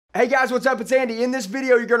Hey guys, what's up? It's Andy. In this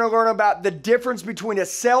video, you're going to learn about the difference between a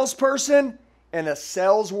salesperson and a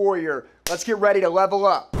sales warrior. Let's get ready to level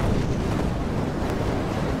up.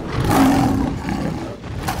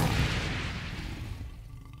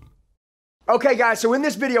 Okay guys, so in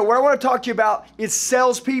this video, what I want to talk to you about is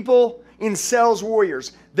salespeople and sales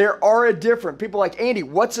warriors. There are a difference. People are like, Andy,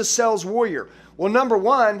 what's a sales warrior? Well, number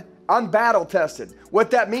one, I'm battle tested.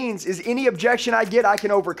 What that means is any objection I get, I can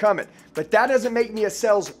overcome it. But that doesn't make me a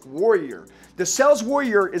sales warrior. The sales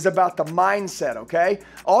warrior is about the mindset, okay?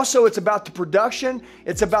 Also, it's about the production.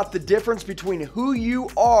 It's about the difference between who you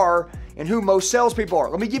are and who most salespeople are.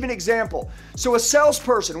 Let me give you an example. So a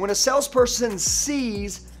salesperson, when a salesperson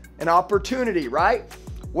sees an opportunity, right?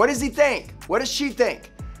 What does he think? What does she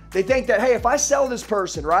think? They think that, hey, if I sell this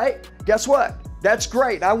person, right? Guess what? That's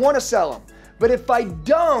great. I want to sell them. But if I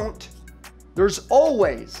don't, there's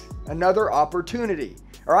always another opportunity.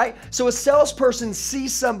 All right. So a salesperson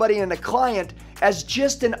sees somebody and a client as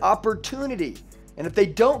just an opportunity. And if they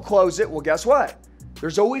don't close it, well, guess what?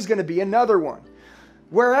 There's always going to be another one.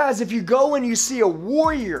 Whereas if you go and you see a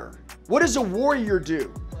warrior, what does a warrior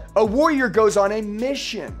do? A warrior goes on a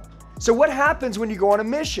mission. So what happens when you go on a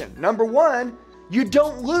mission? Number one, you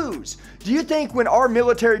don't lose. Do you think when our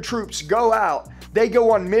military troops go out, they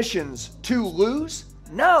go on missions to lose?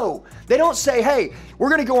 No, they don't say, hey, we're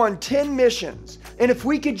going to go on 10 missions. And if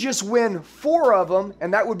we could just win 4 of them,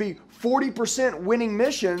 and that would be 40% winning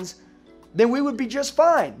missions, then we would be just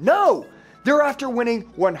fine. No, they're after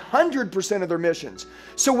winning 100% of their missions.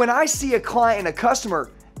 So when I see a client and a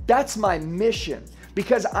customer, that's my mission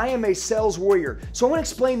because I am a sales warrior. So I want to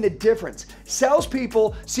explain the difference.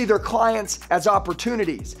 Salespeople see their clients as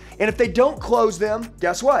opportunities. And if they don't close them,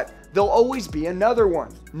 guess what? There'll always be another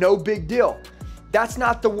one. No big deal. That's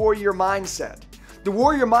not the warrior mindset. The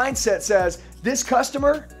warrior mindset says, this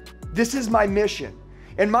customer, this is my mission.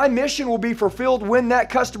 And my mission will be fulfilled when that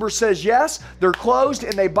customer says yes, they're closed,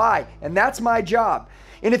 and they buy. And that's my job.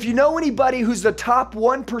 And if you know anybody who's the top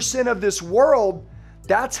 1% of this world,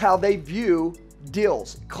 that's how they view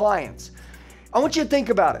deals, clients. I want you to think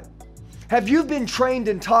about it. Have you been trained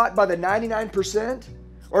and taught by the 99%?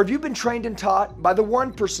 Or have you been trained and taught by the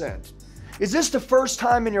 1%? Is this the first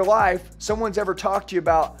time in your life someone's ever talked to you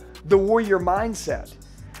about the warrior mindset?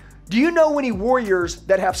 Do you know any warriors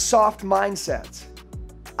that have soft mindsets?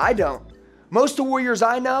 I don't. Most of the warriors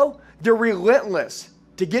I know, they're relentless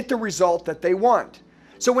to get the result that they want.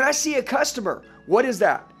 So when I see a customer, what is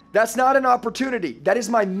that? That's not an opportunity. That is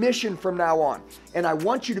my mission from now on. And I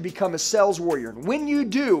want you to become a sales warrior. And when you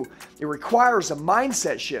do, it requires a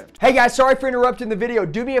mindset shift. Hey guys, sorry for interrupting the video.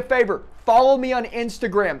 Do me a favor. Follow me on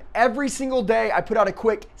Instagram. Every single day, I put out a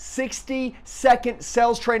quick 60-second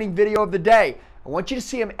sales training video of the day. I want you to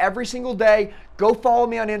see them every single day. Go follow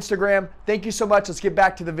me on Instagram. Thank you so much. Let's get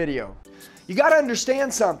back to the video. You got to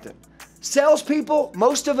understand something. Salespeople,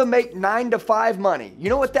 most of them make 9 to 5 money. You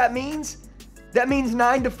know what that means? That means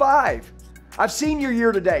 9 to 5. I've seen your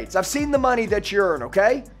year-to-dates. I've seen the money that you earn,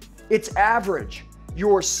 okay? It's average.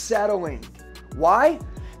 You're settling. Why?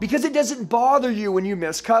 Because it doesn't bother you when you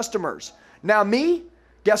miss customers. Now me,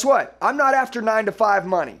 guess what? I'm not after 9 to 5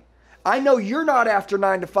 money. I know you're not after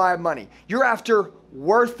 9 to 5 money. You're after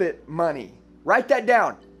worth it money. Write that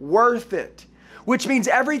down. Worth it. Which means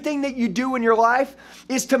everything that you do in your life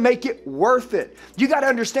is to make it worth it. You got to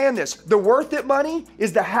understand this. The worth it money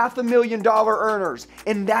is the $500,000 earners,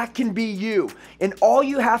 and that can be you. And all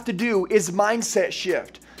you have to do is mindset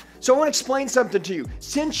shift. So I want to explain something to you.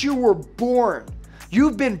 Since you were born,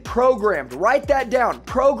 you've been programmed. Write that down.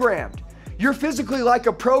 Programmed. You're physically like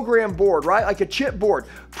a program board, right? Like a chipboard,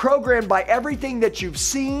 programmed by everything that you've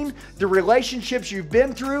seen, the relationships you've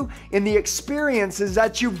been through, and the experiences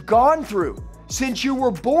that you've gone through since you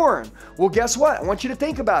were born. Well, guess what? I want you to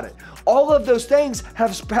think about it. All of those things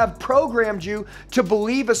have programmed you to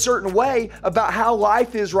believe a certain way about how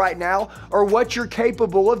life is right now or what you're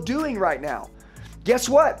capable of doing right now. Guess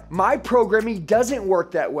what? My programming doesn't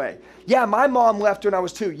work that way. Yeah, my mom left when I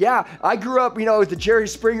was 2. Yeah, I grew up, at the Jerry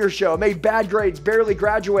Springer show. I made bad grades, barely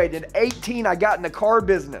graduated. At 18, I got in the car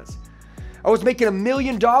business. I was making $1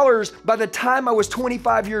 million. By the time I was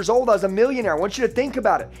 25 years old, I was a millionaire. I want you to think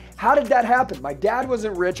about it. How did that happen? My dad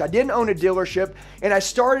wasn't rich. I didn't own a dealership. And I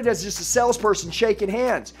started as just a salesperson shaking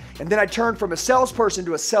hands. And then I turned from a salesperson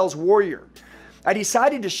to a sales warrior. I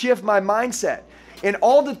decided to shift my mindset. And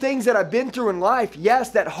all the things that I've been through in life, yes,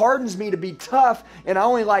 that hardens me to be tough. And I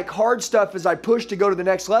only like hard stuff as I push to go to the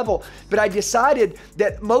next level. But I decided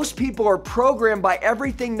that most people are programmed by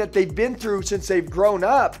everything that they've been through since they've grown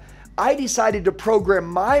up. I decided to program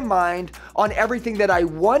my mind on everything that I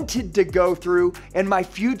wanted to go through and my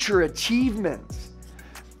future achievements.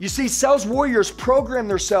 You see, sales warriors program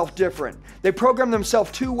themselves different. They program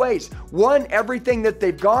themselves two ways. One, everything that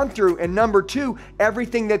they've gone through, and number two,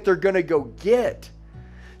 everything that they're gonna go get.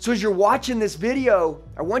 So as you're watching this video,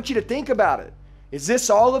 I want you to think about it. Is this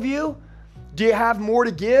all of you? Do you have more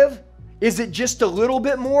to give? Is it just a little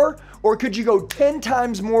bit more? Or could you go 10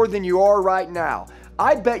 times more than you are right now?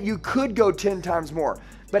 I bet you could go 10 times more.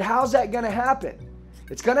 But how's that gonna happen?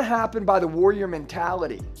 It's gonna happen by the warrior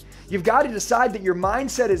mentality. You've got to decide that your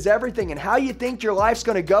mindset is everything, and how you think your life's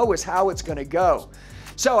gonna go is how it's gonna go.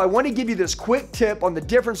 So I want to give you this quick tip on the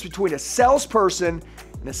difference between a salesperson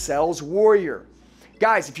and a sales warrior.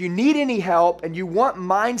 Guys, if you need any help and you want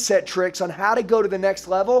mindset tricks on how to go to the next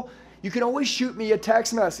level, you can always shoot me a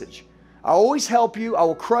text message. I'll always help you. I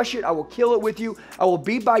will crush it. I will kill it with you. I will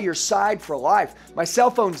be by your side for life. My cell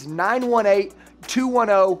phone's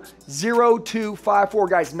 918-210-0254.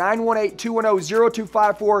 Guys,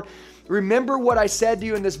 918-210-0254. Remember what I said to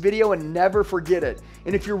you in this video and never forget it.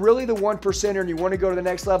 And if you're really the 1%er and you want to go to the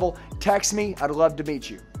next level, text me. I'd love to meet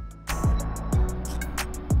you.